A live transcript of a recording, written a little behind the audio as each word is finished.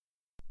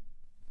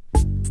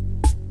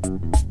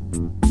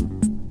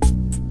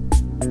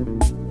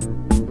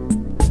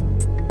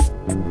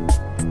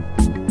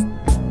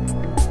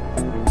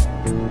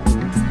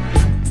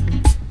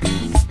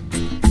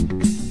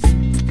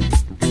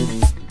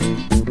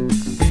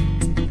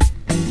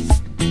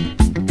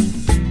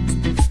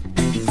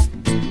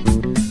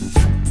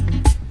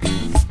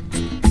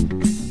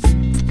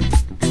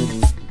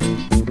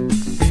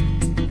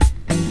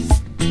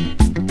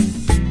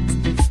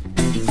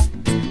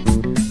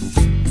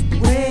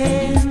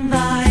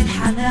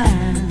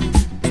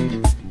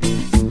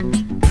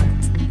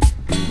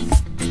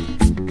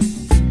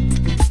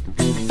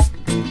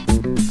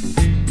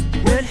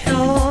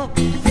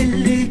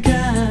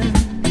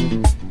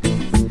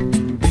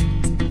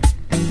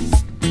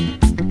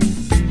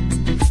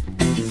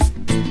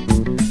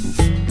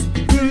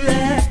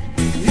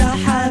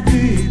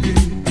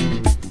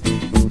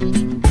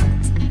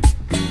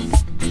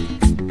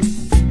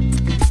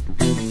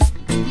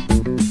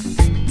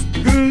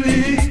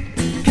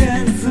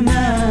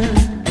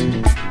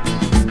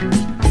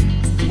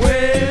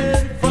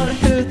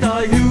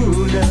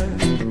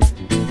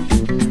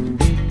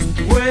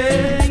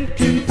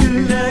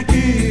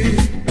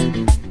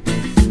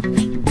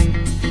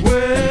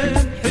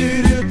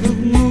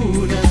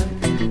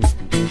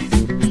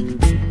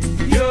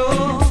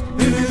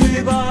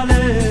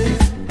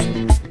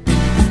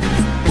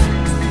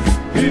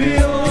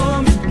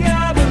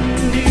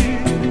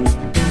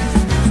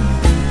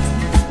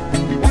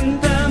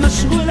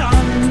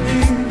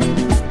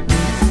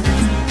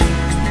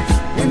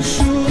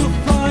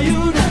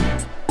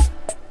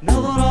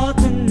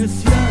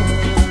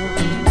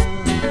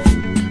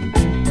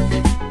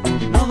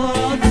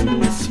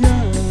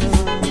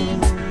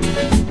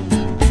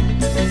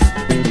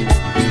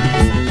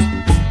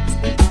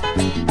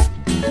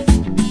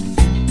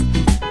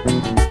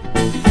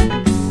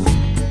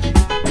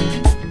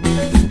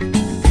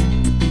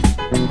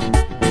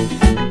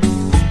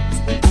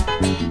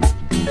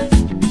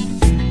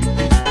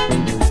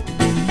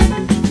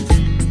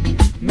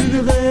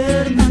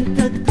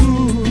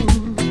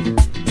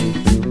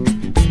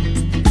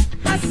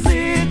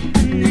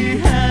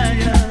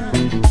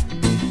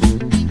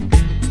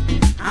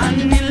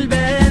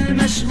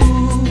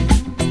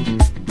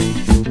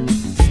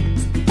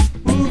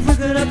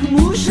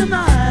تهموش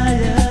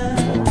معايا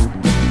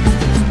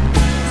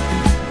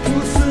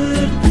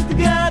وصرت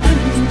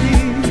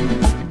تقابلني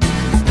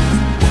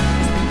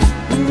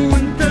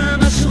وانت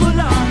مشغول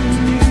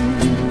عني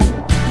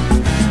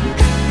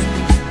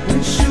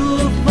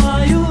ونشوف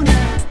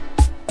بعيونك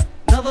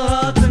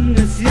نظرات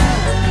النسيان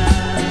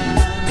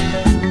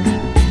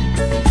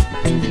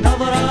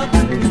نظرات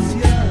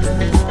النسيان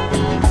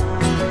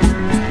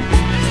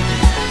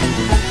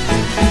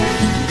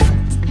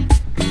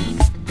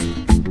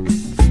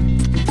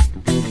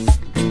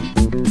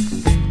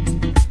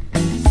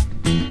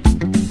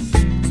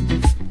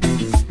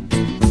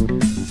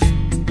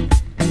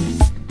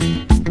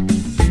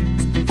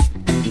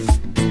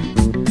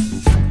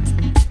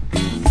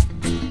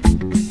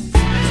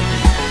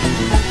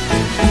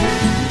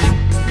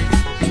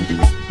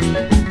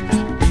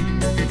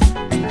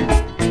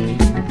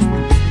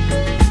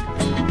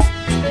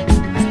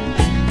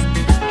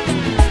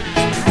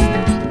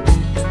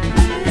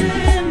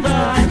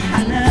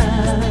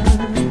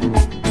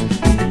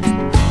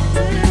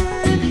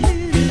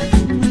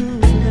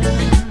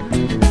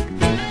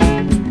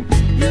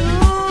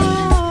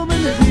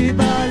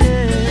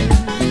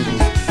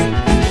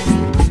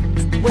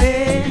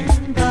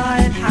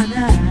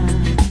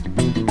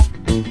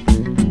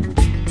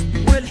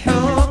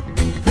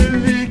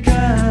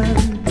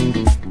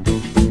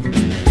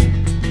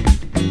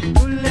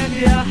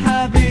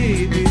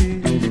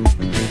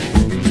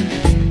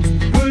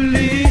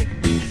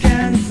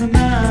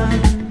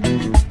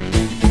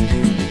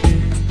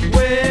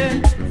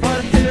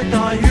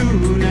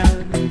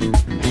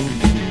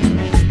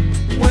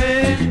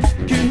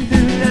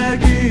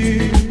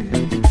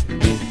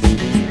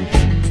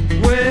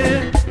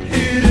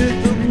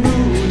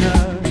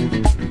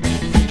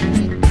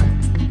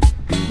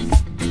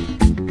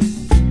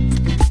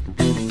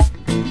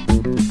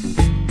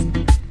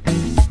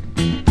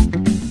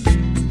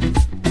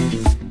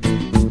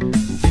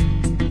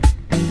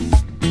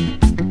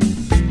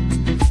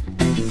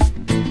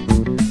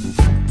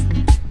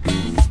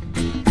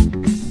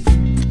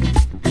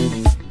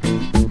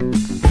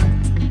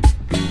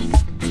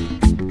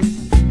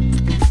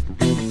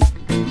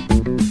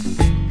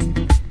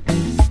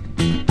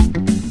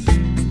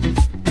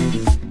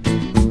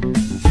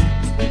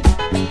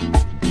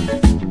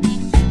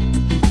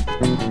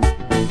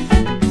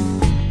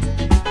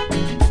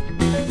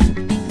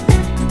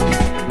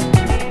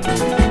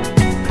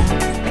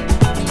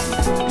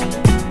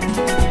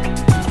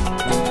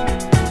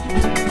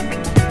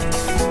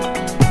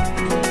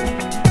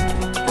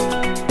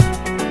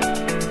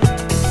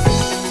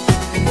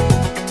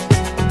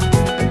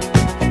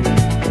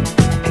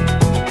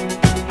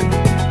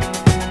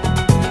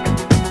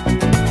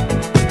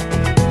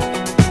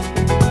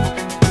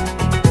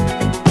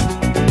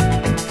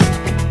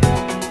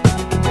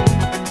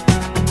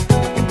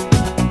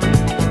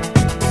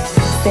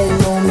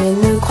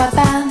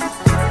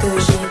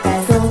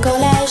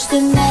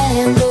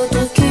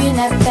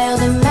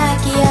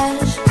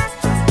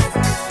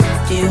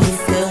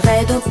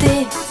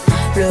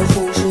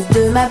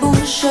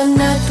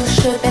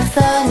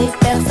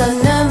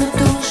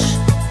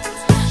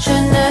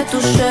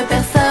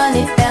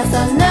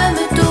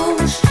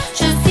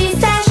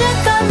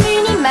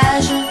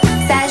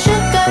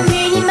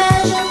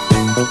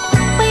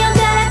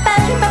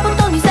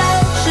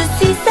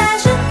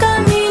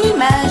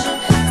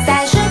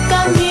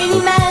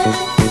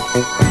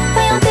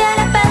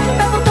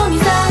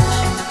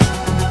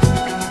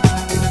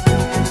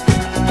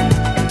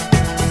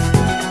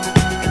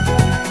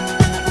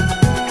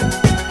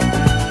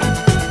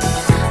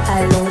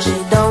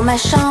Ma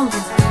chambre,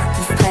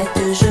 distraite,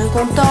 je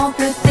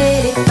contemple le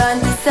téléphone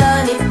qui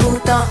sonne et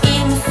pourtant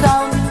il me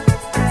semble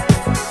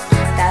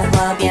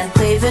t'avoir bien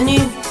prévenu.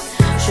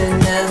 Je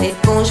ne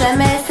réponds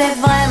jamais, c'est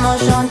vraiment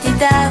gentil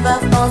d'avoir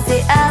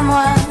pensé à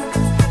moi.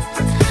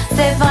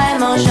 C'est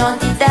vraiment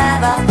gentil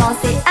d'avoir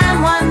pensé à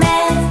moi,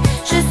 mais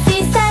je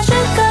suis sage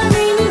comme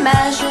une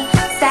image,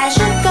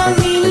 sage comme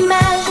une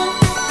image.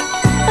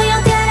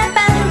 Orientée à la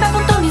page, pas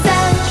pour ton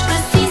visage. Je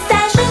suis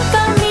sage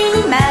comme une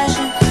image,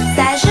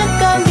 sage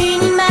comme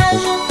une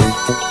image.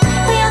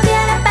 Orientée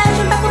à la page,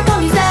 pas pour ton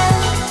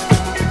visage.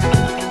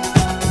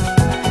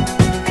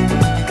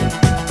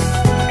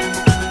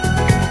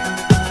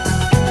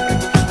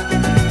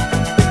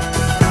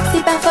 Si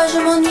parfois je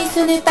m'ennuie, ce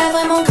n'est pas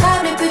vraiment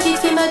grave. Les petites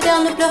filles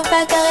modernes ne pleurent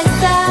pas car elles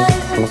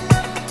savent.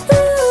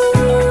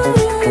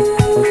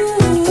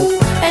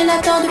 Elles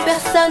n'attendent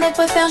personne, elles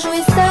préfèrent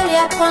jouer seule et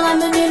apprendre à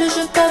mener le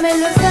jeu comme elles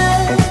le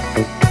veulent.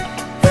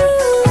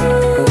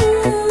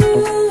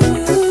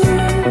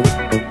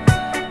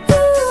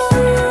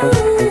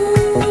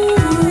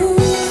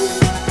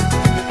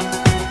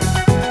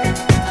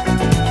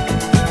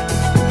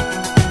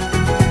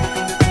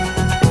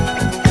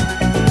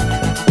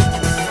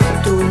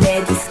 Tous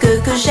les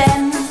disques que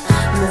j'aime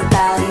me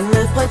parlent et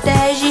me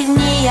protègent. Il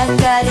n'y a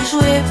qu'à les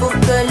jouer pour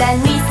que la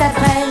nuit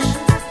s'abrège.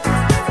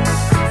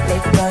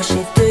 Les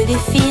pochettes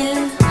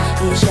défilent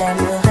et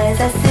j'aimerais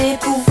assez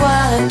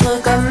pouvoir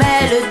être comme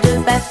elle, de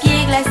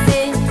papier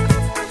glacé.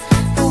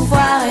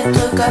 Pouvoir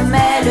être comme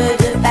elle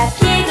de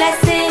papier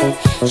glacé.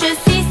 Je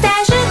suis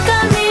sage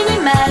comme une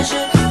image,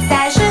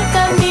 sage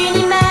comme une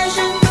image.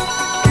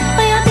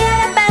 Orientée à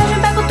la page,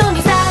 pas pour ton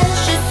visage.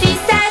 Je suis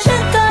sage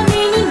comme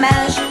une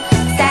image,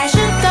 sage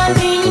comme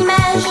une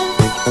image.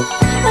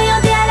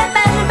 Orientée à la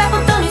page, pas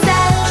pour ton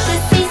usage. Je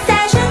suis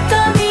sage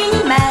comme une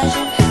image,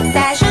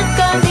 sage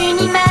comme une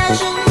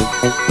image.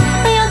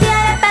 Orientée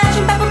à la page,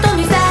 pas pour ton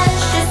usage.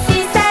 Je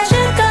suis sage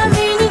comme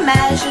une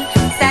image,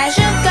 sage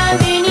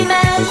comme une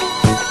image.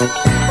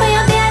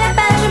 Orientée à la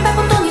page, pas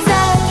pour ton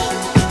usage.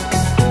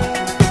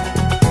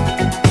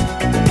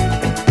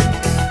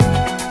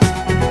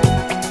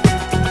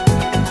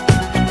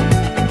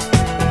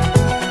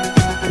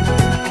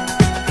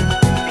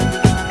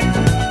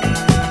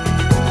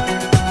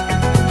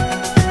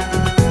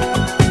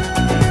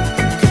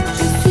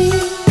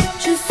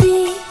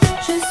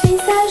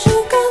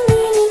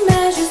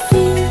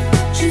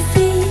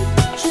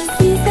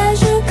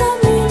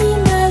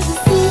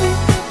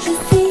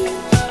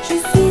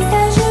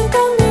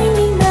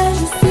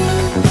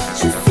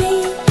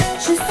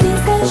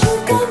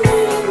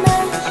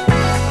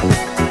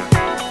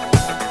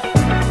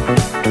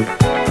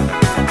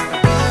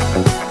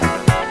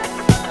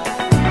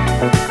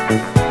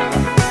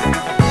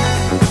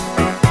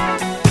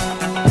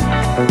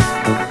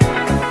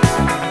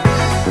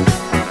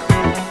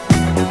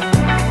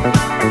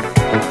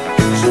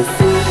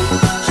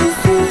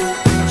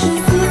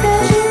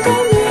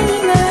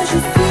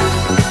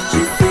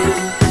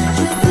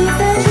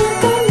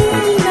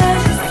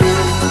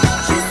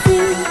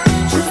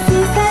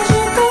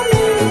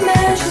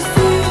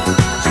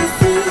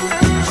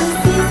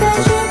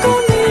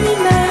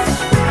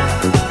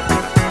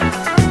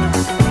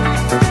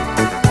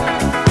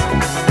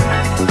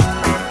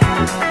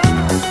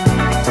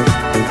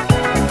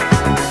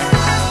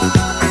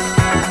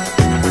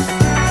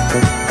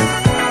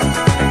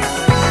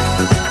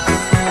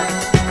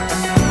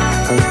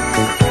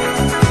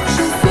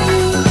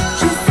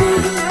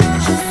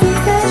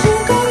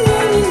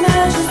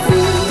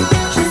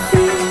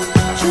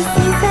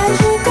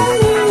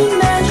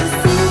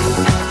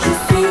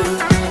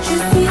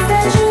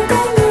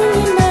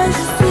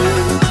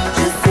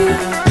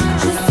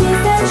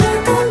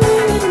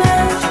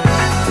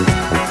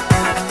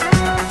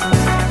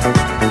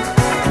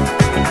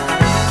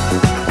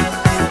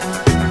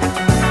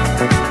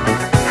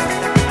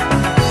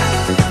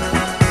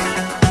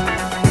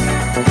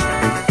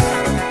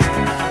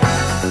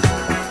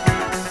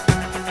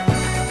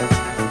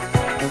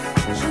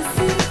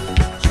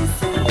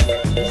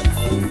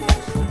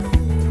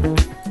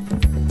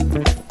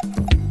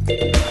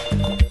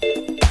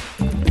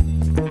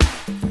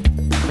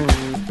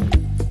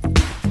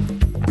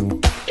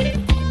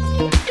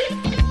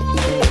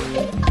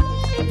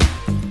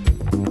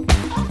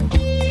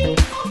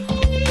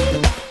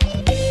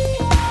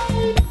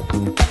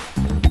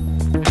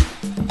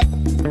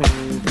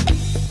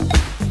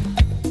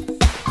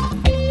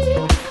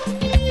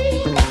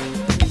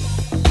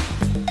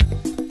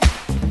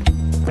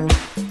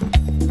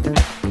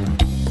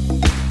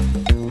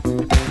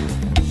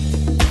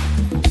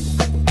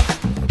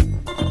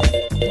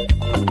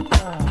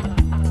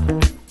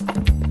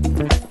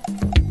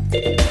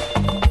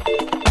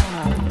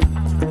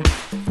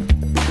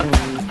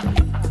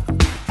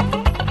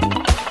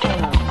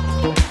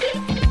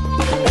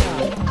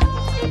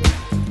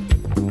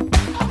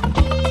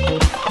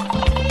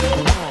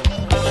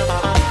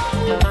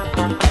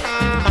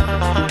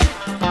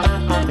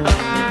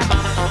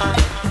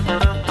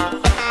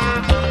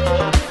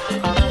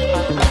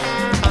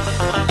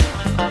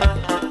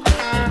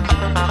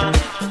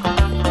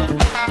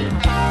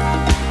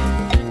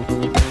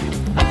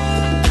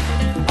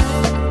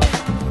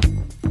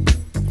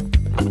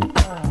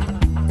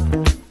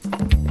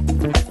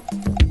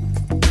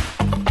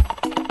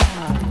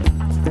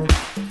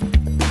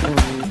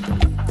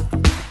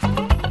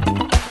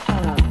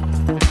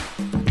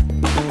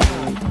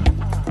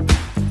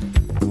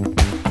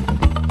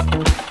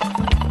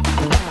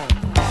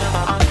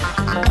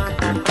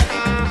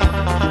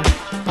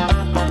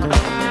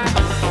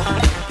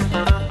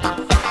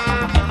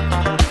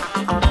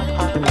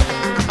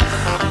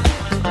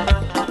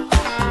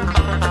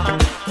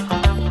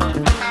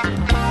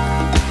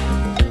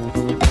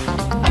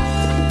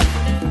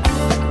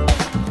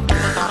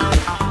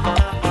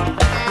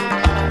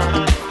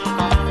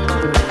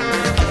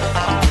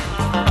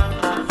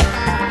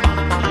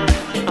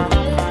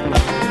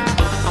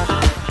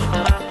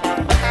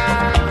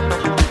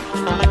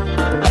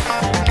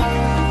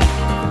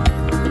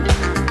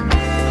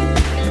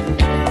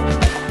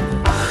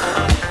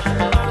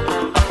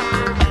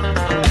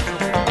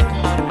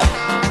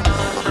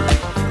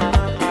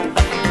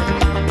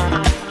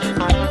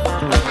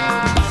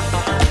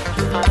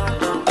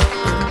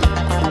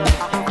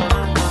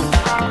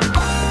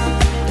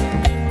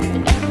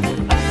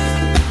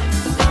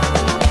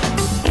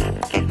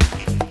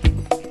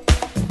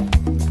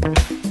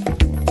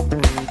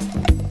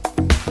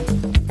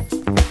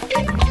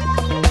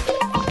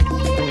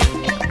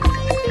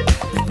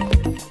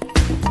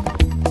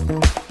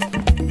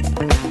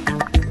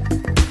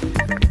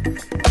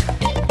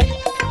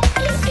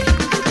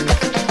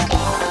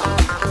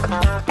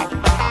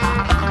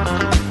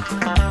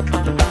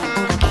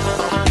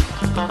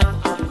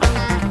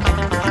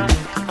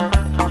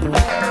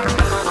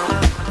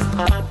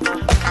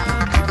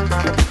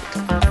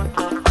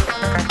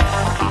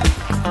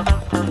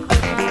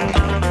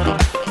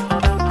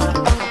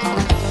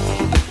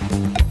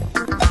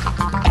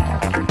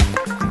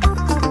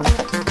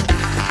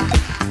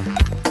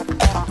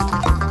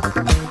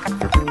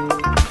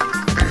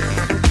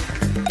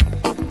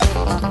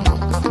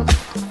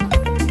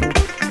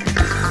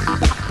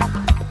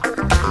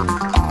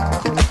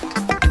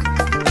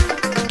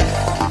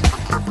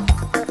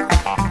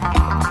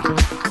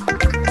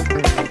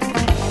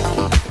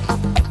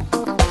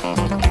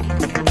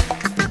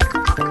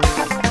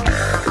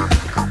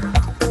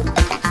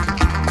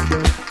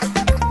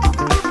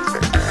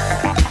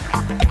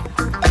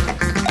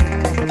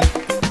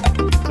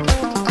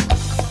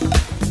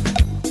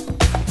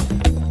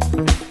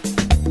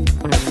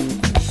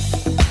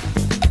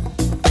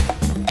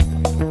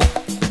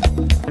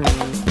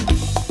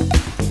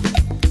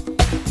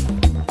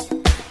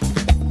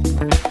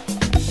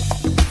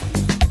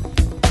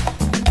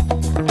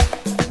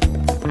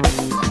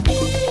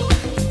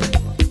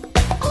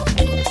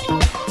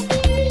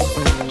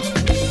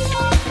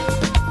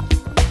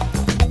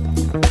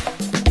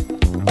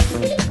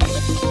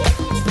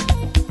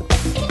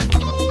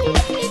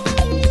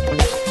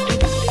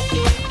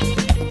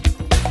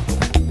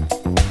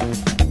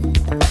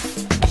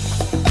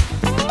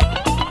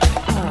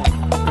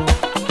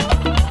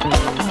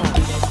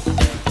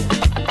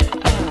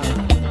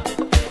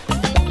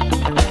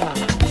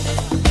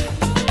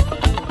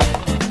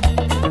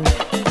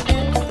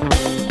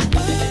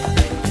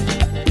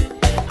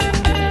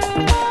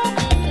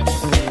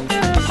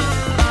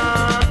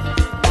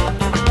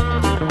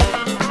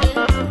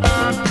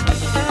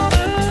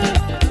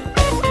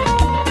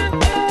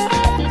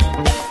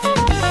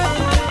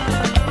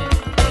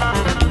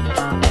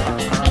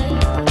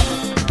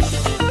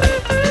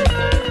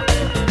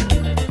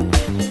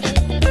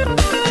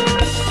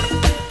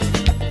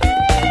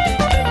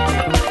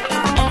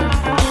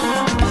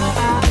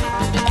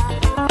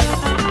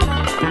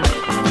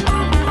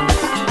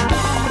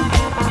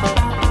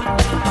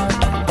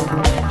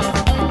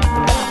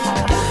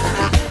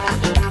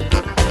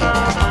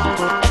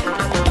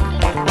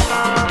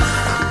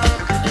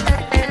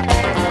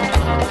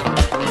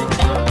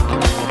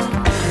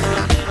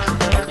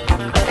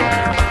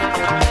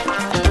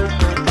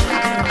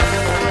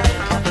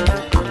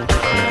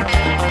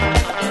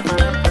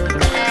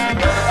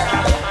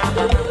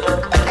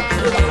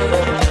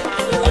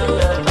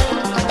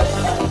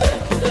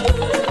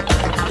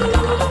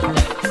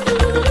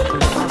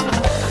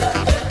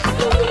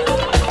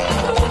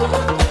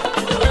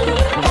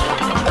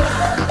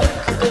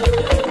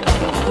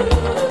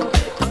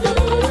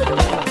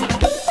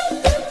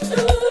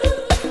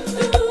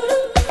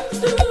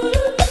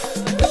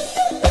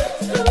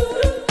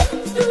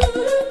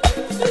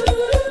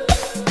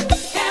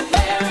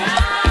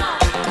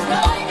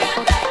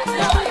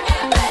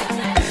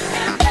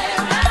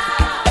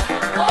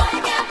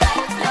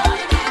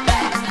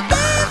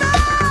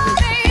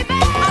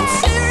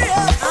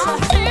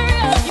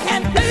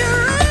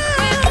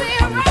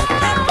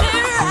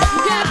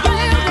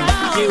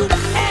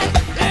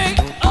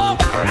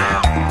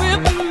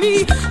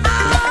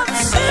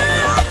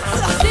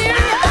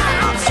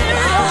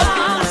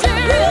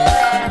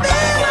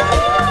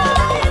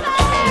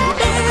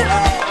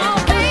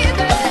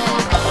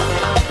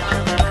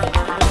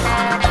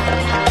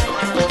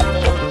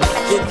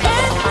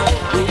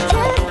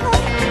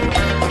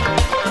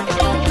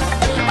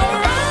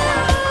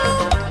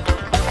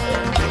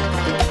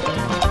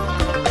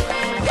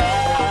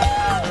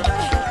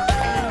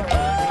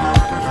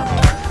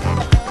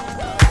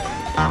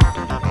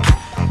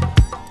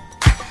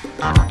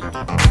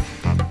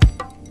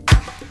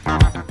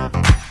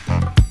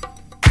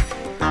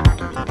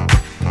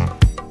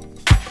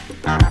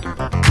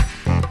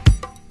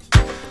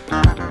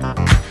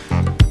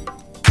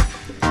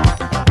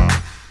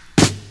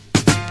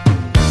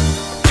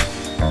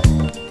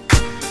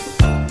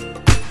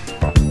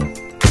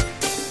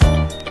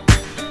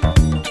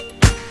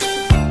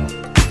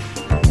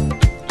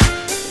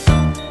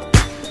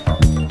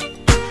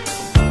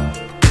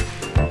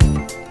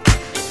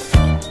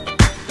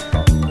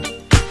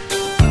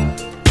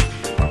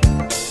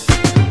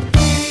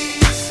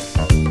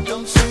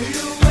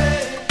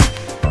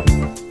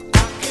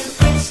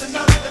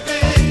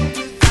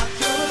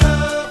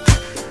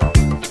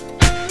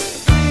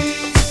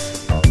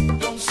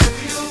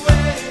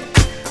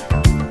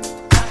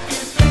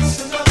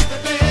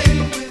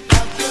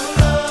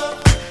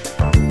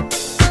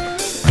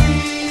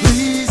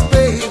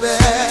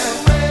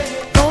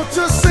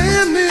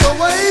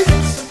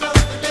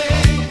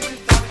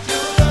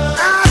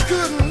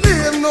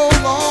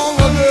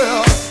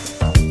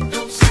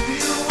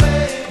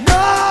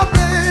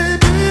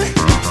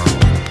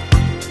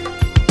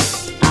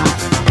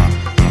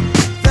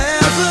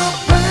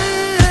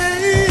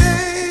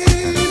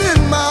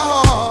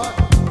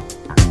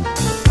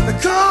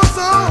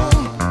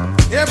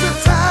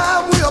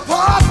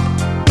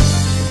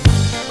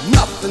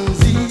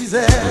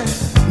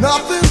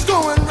 nothing's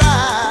going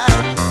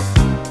right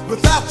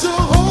without you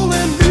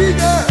holding me,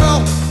 girl,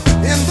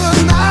 in the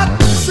night.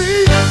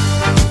 See,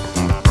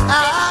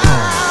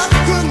 I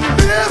couldn't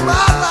live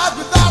my life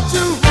without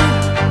you.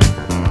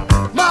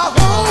 My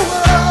whole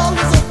world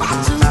is about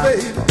you,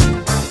 baby.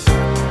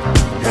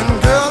 And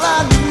girl, I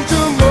need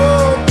you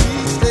more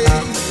each day,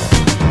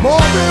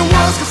 more than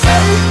words can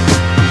say.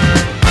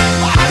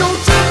 Why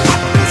don't you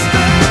let me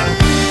stay?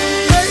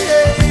 Yeah,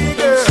 yeah,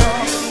 girl.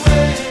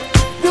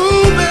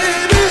 Ooh,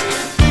 baby,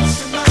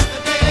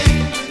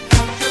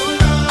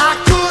 I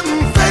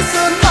couldn't face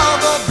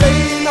another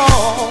day, no.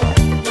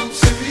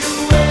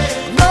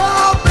 No,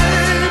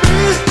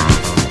 baby.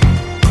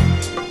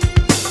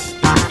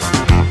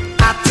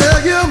 I tell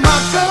you, my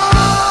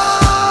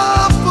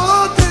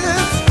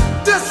confidence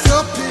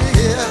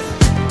disappears.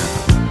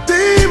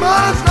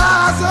 Demons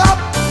rise up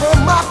from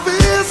my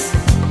fist.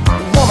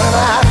 Woman,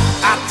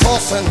 I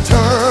toss and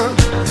turn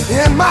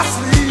in my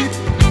sleep.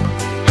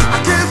 I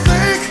can't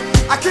think,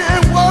 I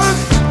can't work,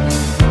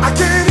 I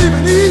can't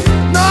even eat.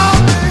 No,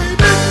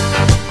 baby,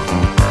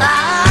 I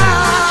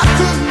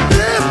couldn't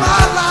live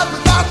my life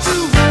without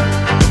you.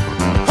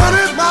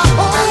 Honey, my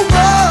whole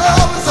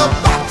world is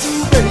about you,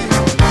 baby.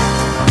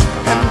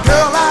 And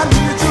girl, I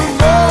need you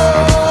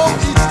more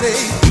each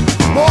day,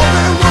 more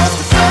than words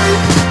to say.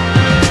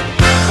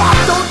 Why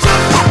don't you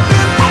let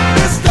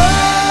me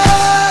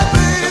stay,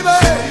 baby?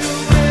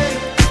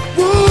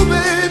 Ooh,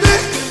 baby,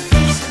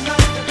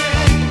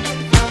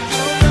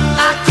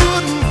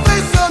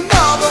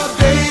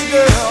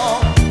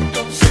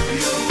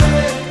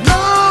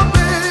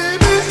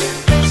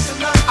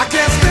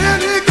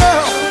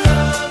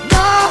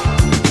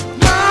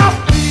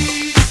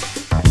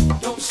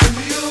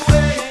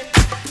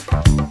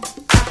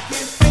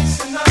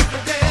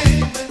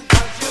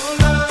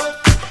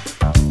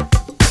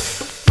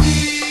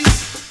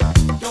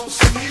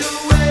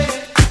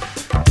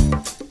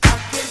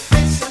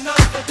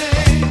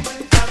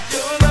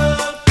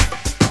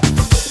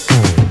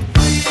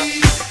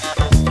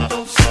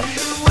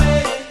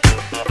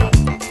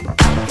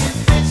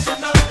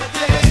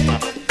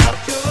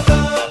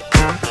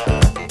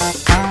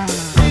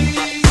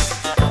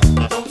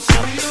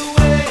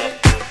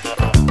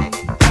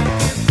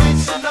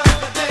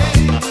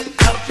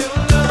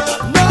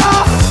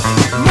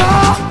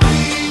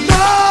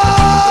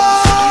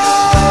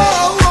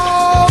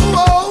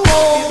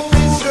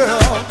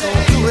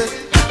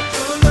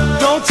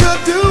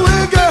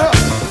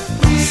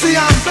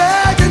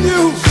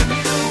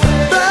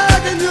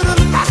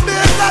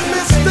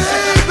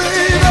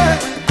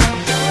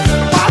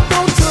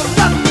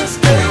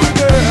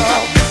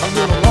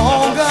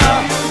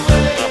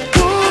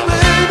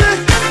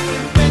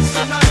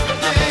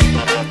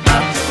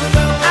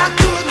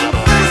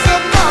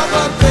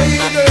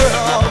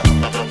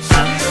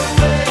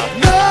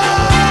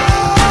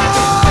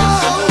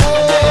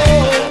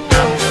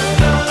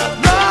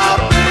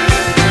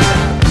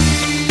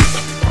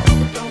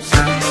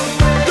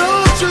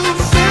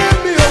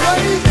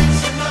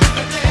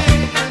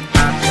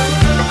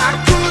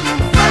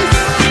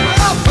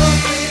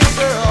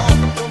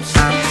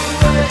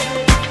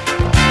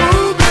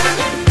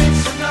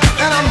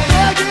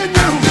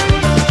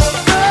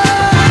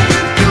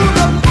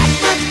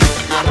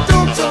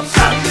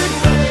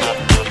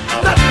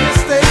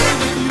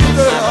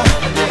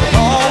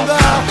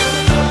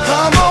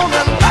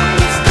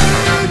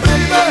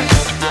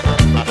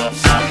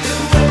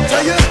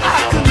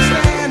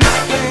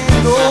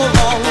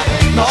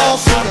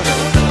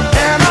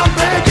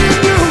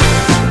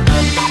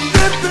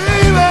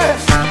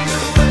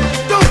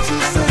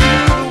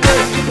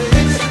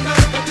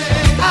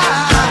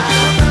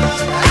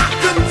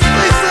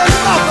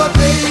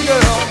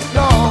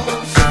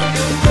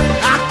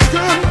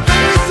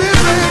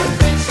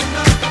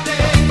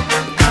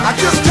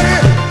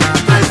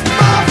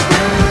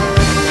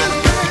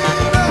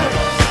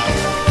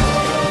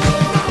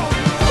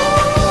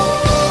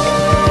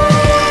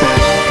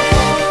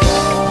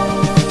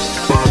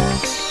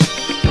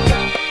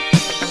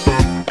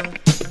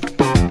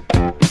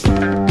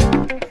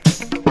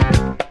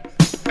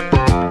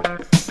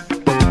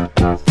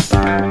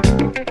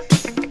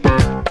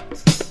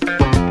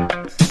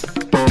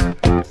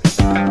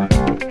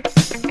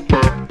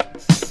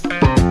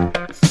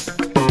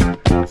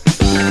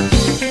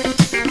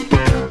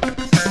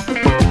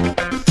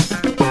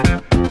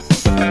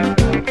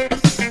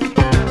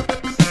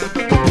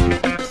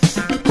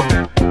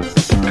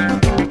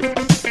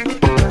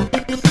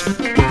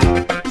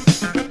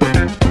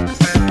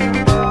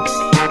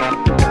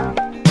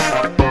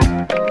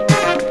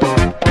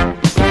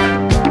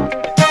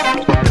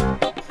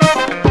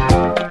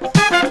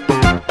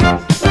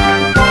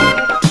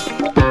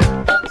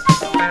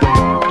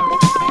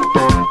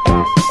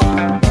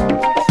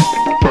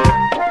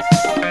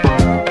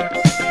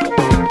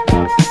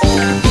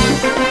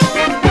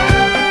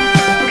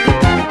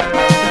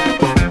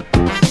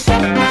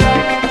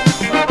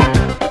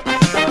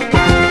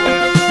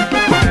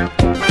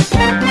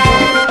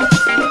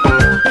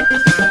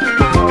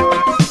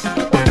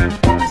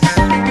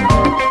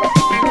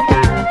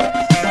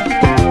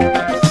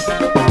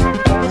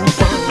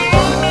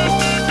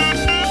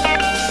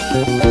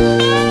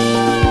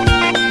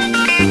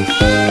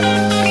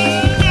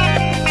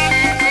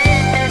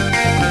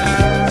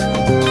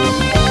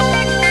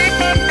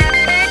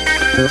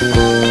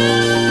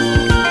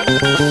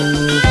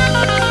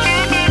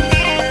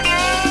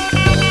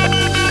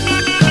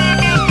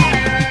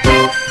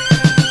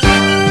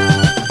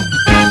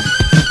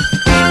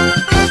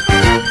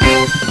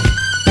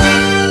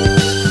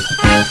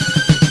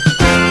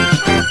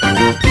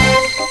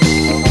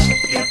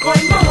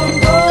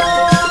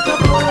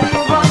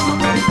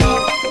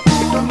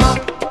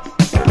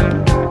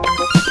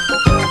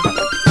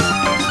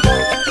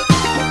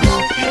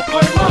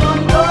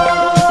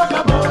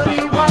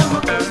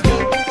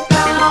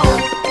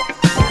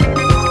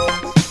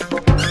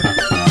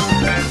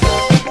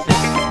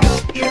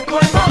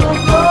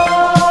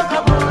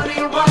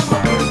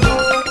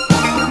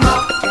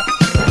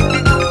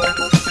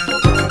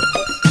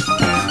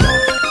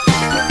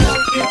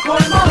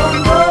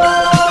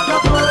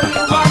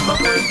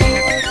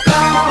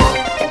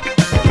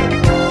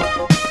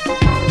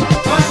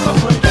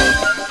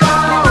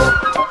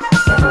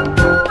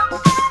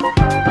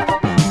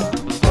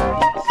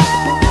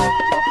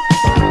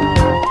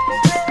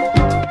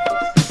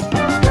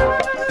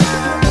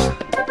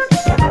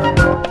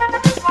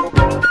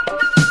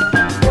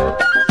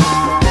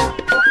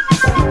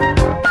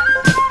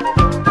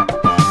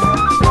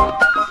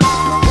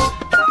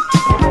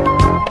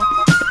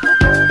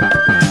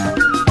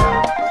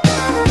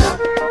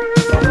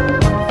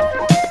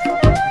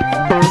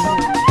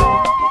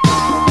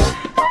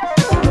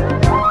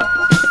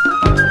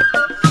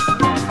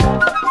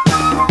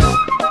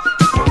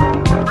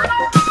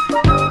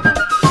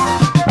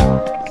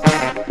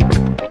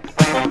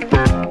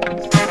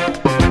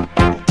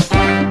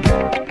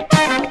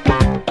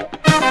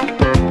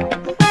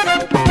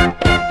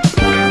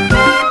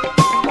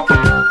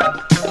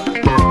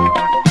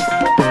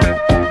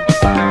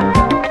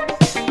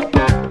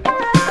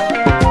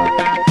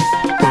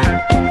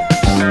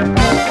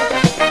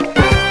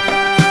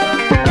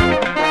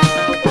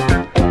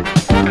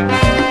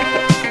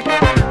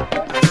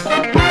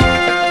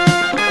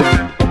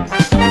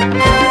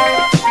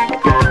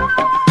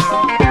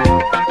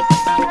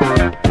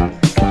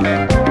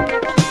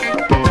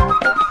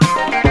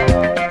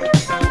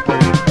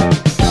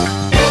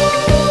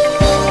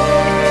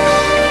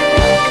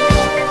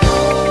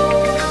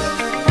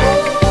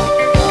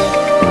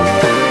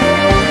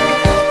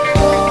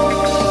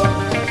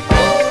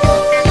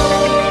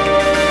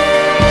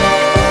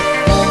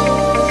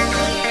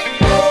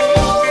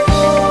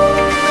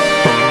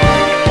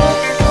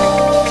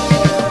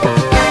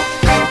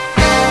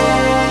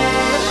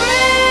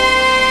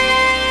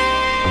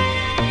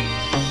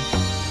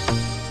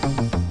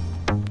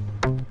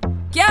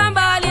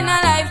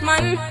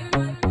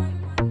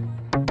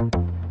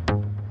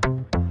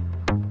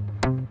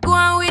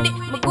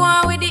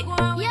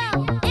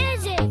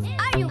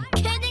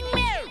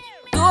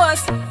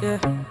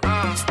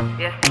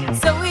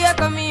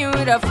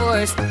 a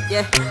force.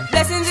 Yeah,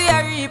 blessings we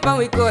are reap and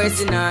we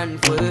coursing on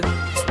full.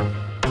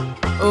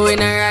 Oh, we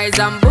not rise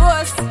and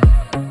boast.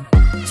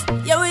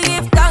 Yeah, we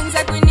give thanks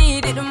like we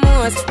need it the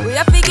most. We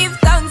have to give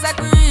thanks like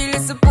we really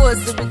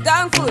supposed to be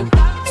thankful.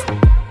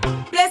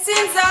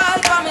 Blessings all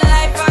for my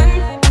life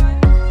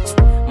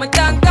and my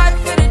thank God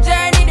for the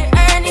journey, the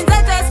earnings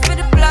are just for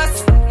the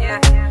plus. Yeah,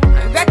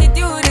 and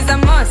gratitude is a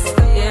must.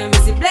 Yeah, me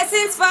see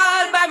blessings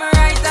fall by my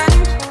right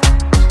hand.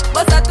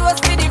 But I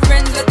toast for the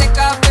friends we take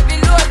off every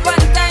load.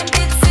 One time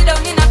did sit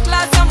down in a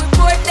class and we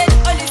bored then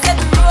only said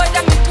the road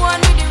and me go on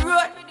with the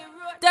road.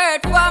 Third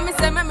form, me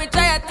say me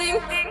try a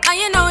thing. And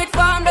you know it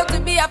formed up to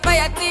be a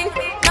fire thing.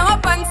 Now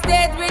up on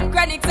stage with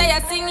chronic say I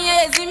sing.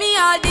 Yeah, see me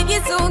all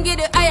diggy soon, get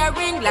the higher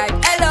ring. Like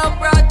hello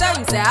brother,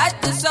 you say I had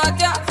to shot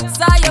ya.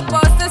 Saw your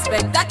poster,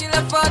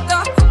 spectacular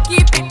photo.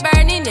 Keep it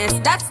burning, yes,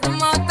 that's the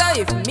motto.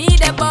 If me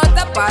the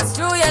butter pass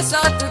through your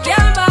shot to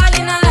can't ball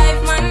in a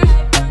life, man.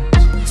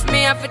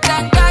 Me have to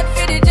thank God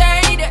for the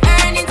journey, the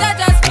earnings are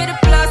just for the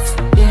plus.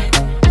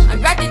 Yeah, and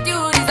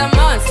gratitude is a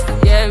must.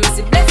 Yeah, me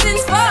see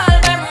blessings fall.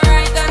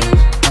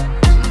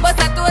 But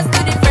I toast to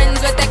the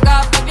friends we take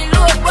off every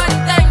load. One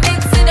time they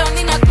sit down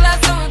in a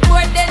class and we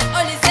bored then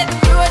only said the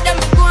road and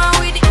we go on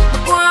with it,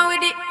 go on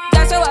with it.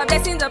 Just show our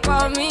blessings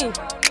upon me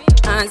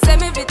and send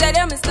me to tell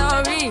them a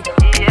story.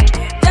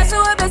 Just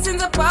show our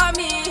blessings upon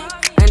me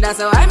and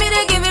that's how I made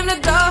to give him the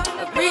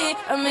glory.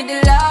 I'm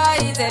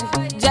delighted.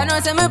 Jah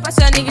knows say my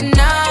passion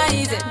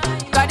ignited.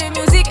 Got the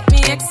music get me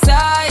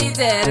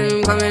excited.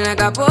 I'm coming like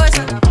a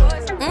potion.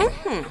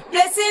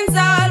 Blessings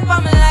all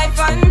for my life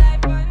and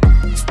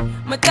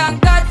my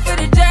thank God for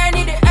the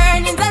journey, the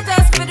earnings are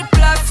just for the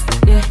plus.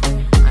 Yeah,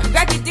 and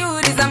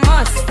gratitude is a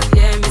must.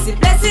 Yeah, me see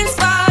blessings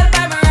fall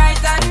by my right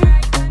hand.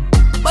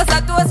 But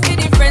I toast for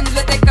the friends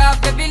we take off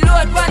every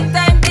load. One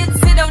time did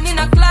sit down in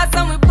a class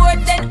and we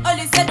bored then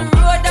only said the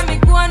road and me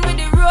go on with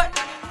the road.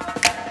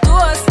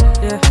 Toast,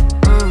 yeah,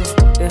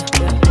 yeah.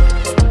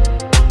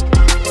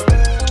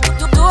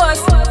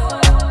 Toast.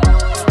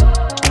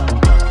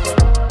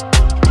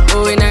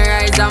 Oh, we not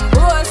rise and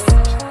boast.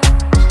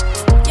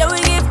 Yeah, we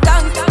give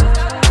thanks.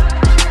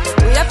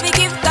 We have to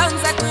give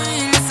thanks like we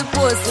really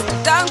supposed to be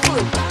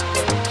thankful.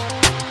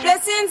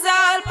 Blessings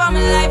all for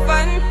my life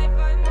and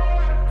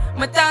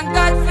my thank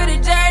God for the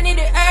journey,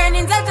 the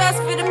earnings are just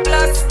for the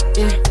plus.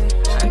 Yeah,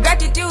 and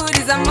gratitude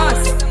is a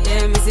must.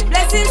 Yeah, me see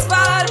blessings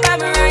fall by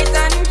my right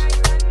hand.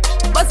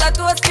 But I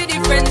toast for the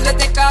friends we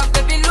take off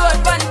every load.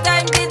 One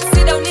time did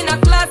sit down in a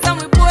class and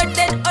we bored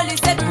then only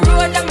said the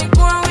road and me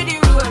go on with the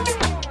road.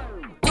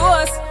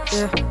 Toast,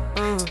 yeah.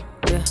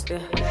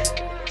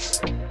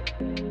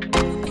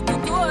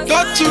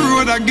 Touch the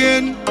road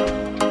again,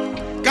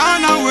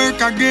 gonna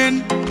work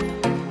again.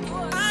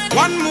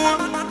 One more.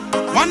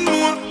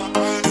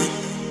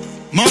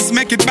 Must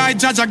make it by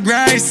Jaja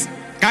Grace.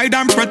 Guide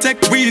and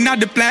protect, we in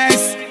the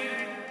place.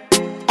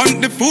 On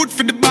the food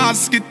for the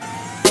basket.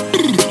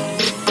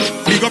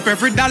 Big up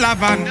every dollar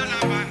van.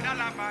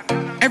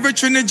 Every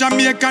Trinidad,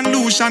 Jamaican,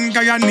 Lucian,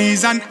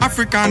 Guyanese and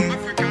African.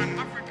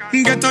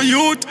 Get a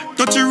youth,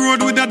 touch the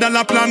road with a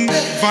dollar plan.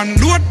 Van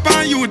load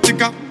pan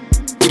Utica.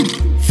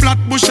 Flat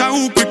bush a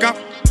who quicker.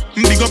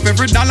 Big up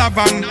every dollar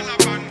van.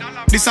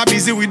 This a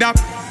busy with a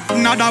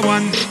another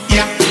one.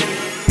 Yeah.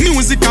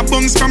 Music a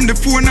bounce from the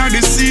phone or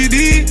the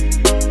CD.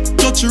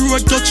 Touch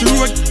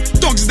road.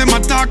 Thugs them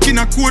attack in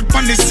a quote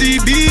pan the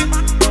CD.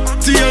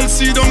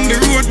 TLC down the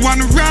road,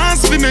 one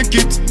ras we make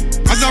it.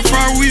 As a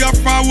far we are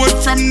forward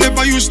from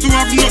never used to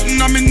have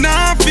nothing, I mean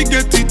nah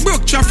forget it.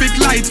 Broke traffic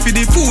lights for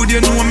the food,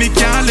 you know me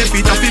can't left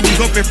it. I feel big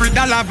up every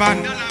dollar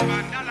van.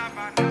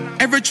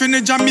 Every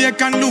Trinidad,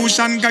 Jamaican,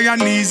 Lucian,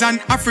 Guyanese and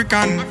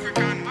African.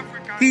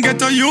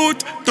 Get a youth,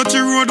 touch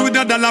the road with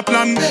a dollar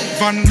plan.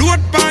 Van load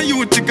pan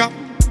Utica.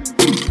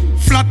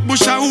 Flat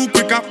bush a who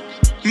quicker.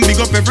 Big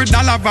up every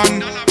dollar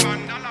van.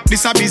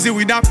 This a busy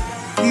with a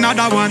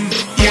another one.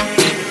 Yeah.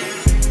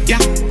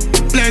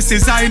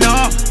 Places I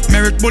know.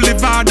 Merrick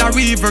Boulevard, a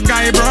River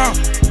Guy, bro.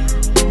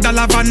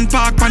 Dollar van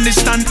park on the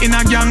stand in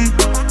a gang.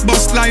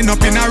 Bus line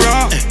up in a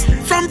row.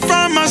 From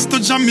farmers to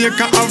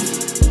Jamaica have.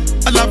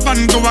 Dollar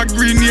van go a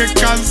Green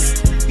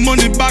Acres.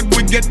 Money bag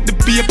we get the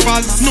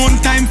papers. No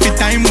time for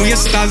time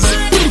wasters.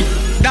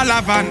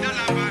 Dollar van.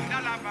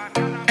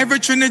 Every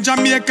Trinidad,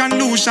 Jamaican,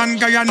 Lucian,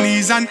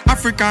 Guyanese and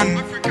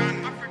African.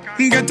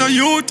 Get a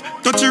youth,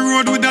 touch the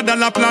road with a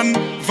dollar plan.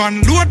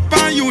 Van load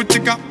pan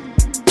Utica.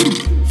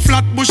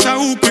 Flat bush a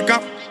who quicker.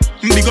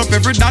 Big up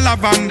every dollar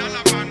van.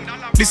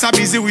 This a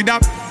busy with a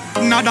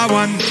another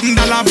one.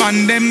 Dollar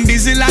van them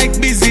busy like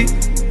busy.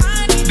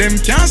 Them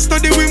can't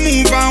study we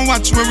move and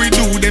watch where we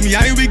do. Them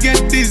yeah we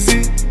get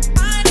dizzy.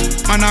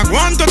 Man I go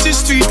and touch the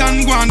street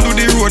and go and do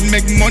the road.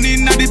 Make money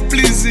in the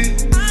pleasy.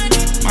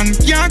 Man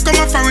can't come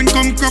a foreign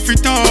come cough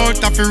it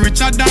out. I feel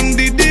richer than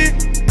Diddy.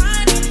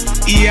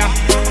 Yeah.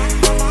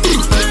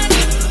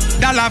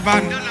 Dollar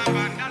van.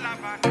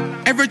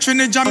 Every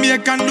Trinidad,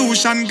 Jamaican,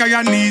 Lucian,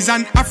 Guyanese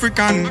and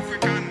African.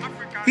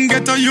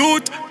 Get a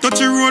youth, touch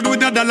the road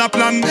with a dollar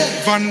plan.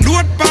 Van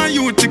load pan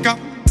Utica.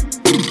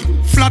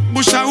 Flat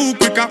bush a who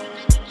quicker.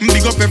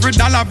 Big up every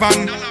dollar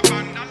van.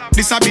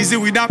 This a busy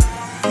with that.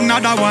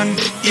 Another one,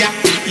 yeah.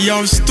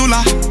 Yo,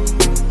 Stula.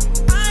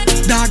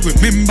 Dog,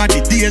 remember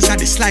the days of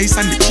the slice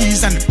and the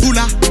cheese and the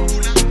puller.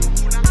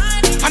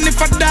 And if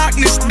a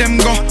darkness them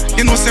go,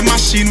 you know say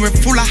machine we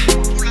fuller.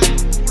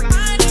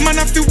 Man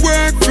have to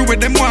work through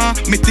with them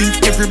want. Me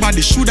think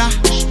everybody shoulda.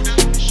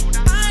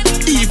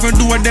 Even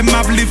though them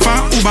have live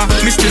and Uber,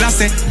 me still a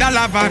say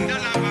dollar van.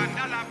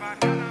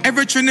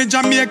 Every Trinidad,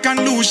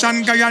 Jamaican,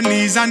 Lucian,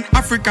 Guyanese and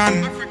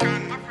African.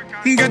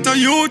 Get a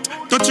youth,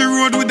 touch a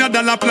road with a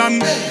dollar plan.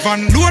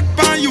 Van load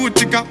pan you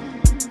ticker.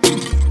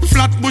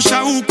 Flat bush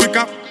a who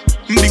quicker.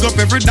 Big up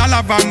every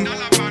dollar van.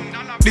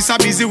 This a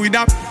busy with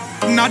that.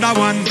 Another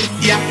one,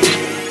 yeah.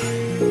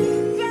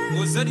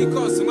 What's the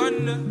cost,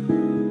 man?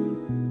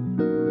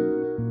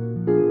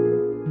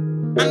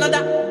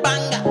 Another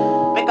banger.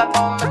 Make a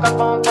bomb, make a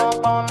bomb,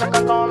 bomb, bomb, make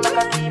a bomb, make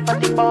a keep a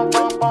deep bomb,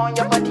 bomb, bomb.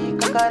 Your body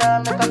kakara,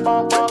 make a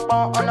bomb, bomb,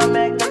 bomb, on a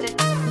make it.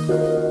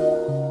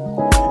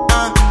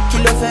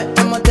 Kilo fait,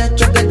 I'm a dead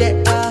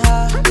chocolate,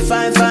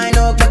 fine, fine,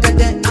 oh,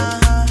 kakate,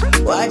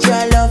 watch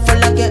your love for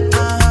like it,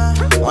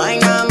 why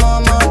not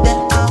more,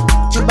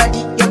 your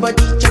body,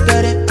 check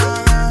it,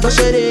 push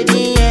it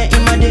in, yeah,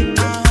 in my day,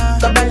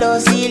 kabalo,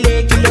 see,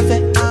 kilo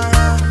fait,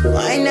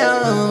 why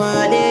now,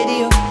 my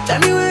lady, tell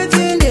me what's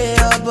in there,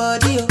 your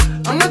body,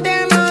 I'm a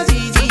damn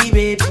easy,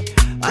 baby,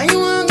 why you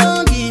want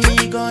gon' give me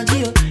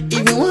control,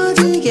 if you want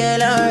to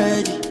get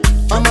already,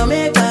 I'ma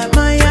make up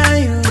my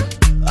you,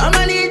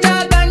 I'ma need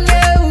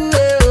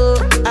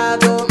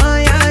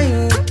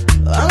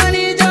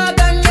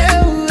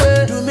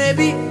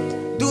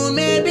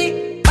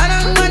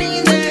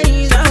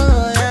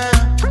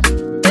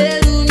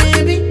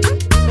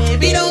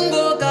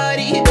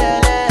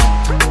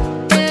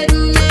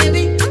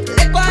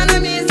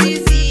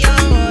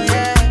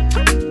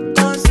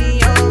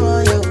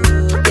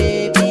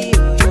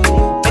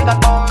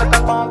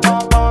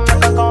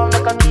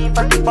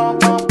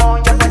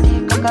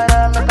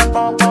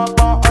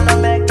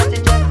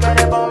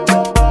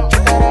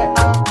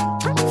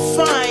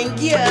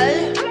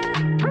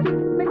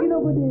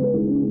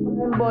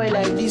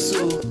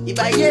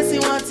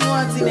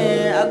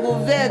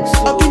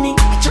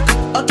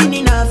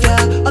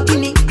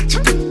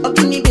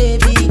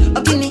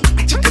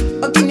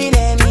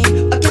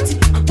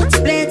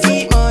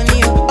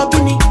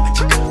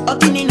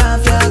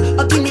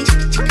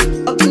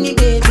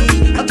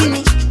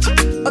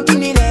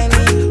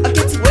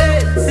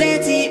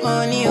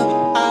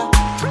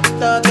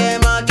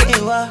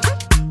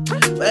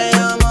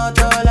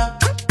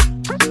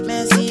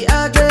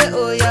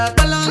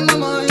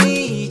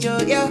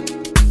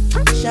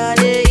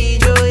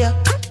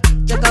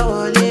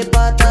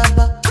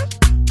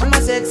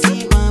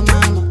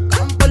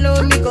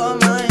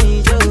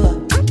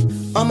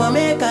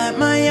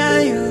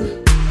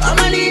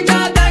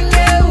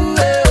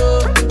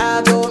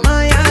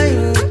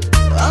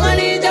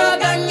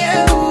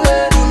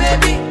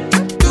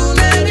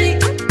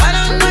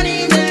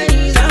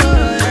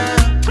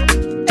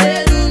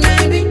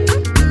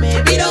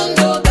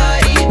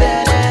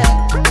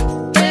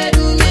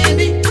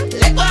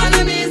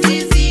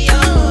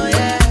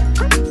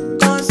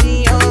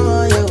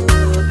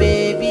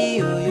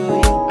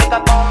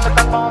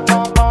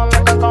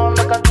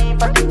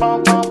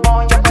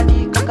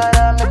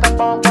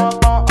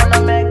bomb, bomb, on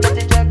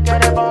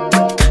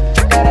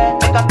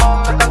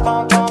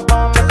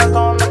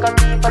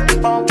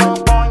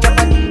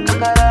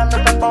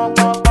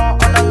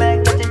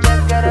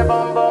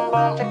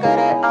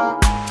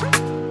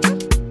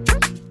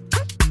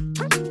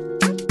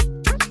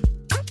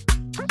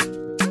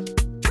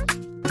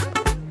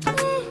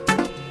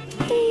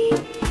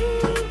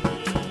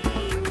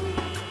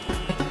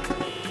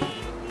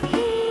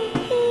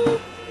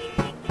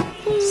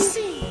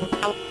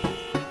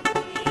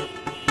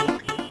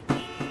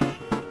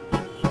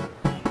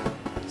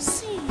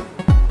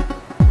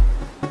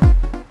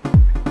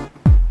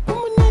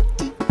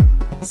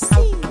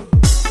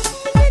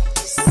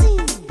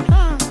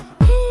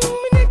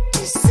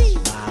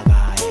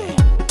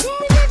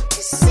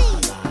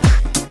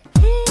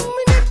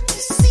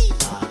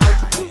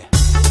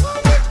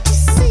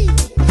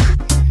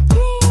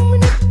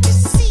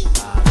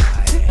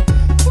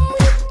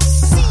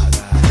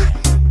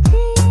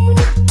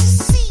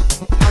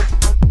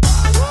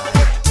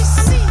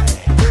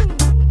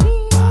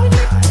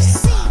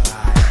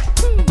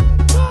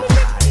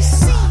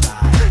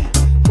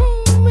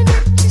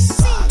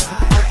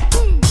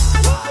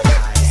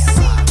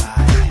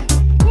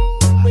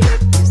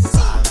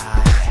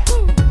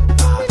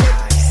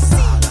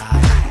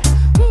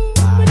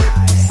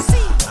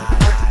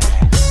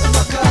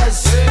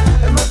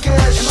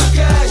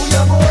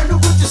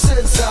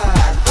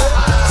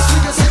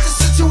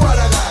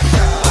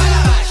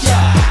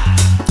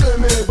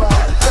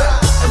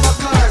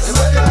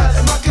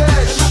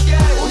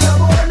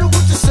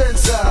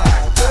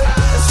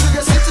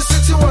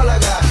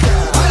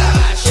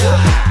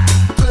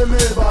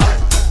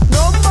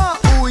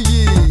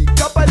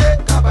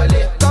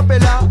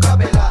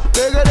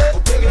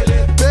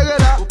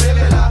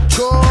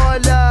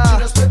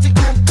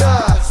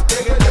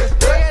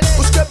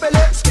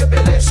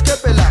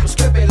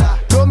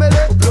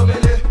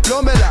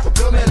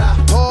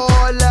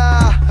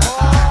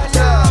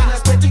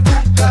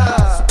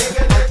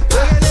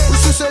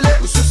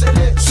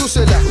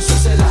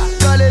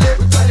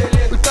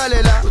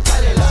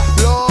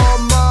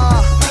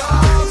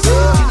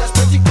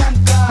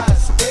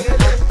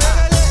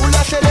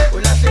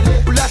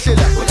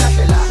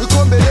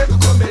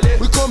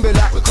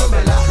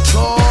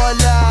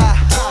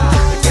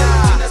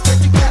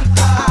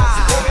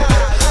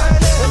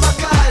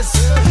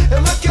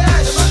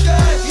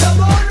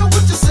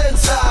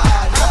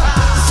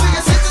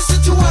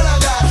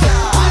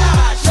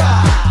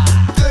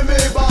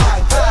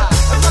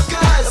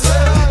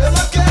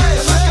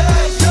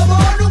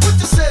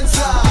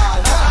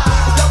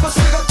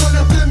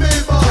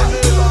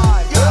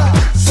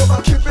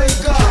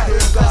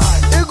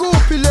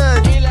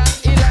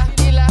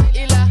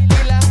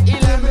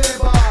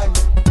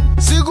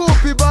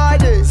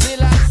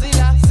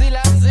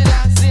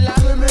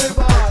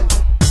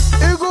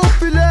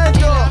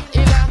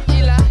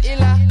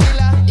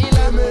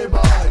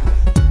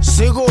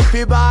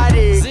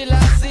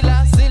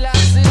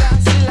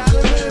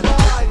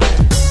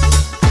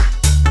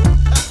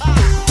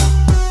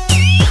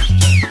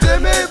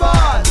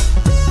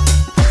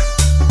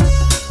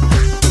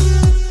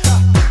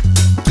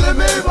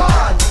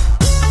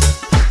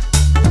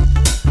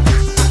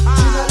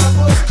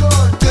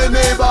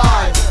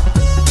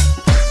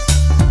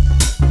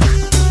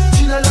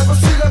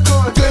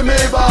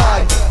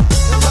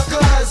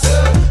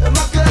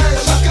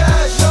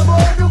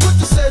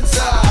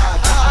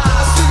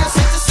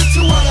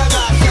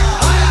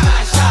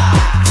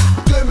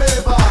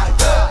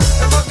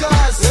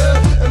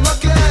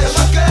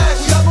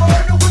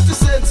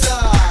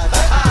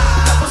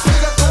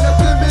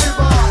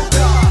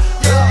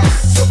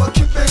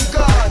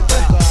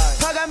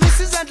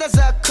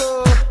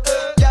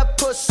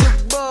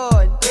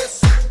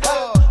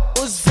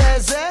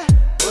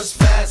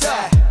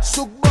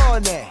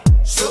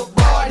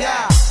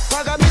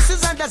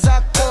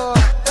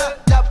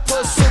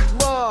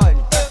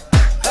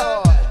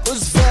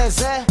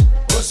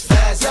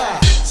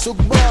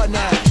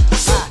partner.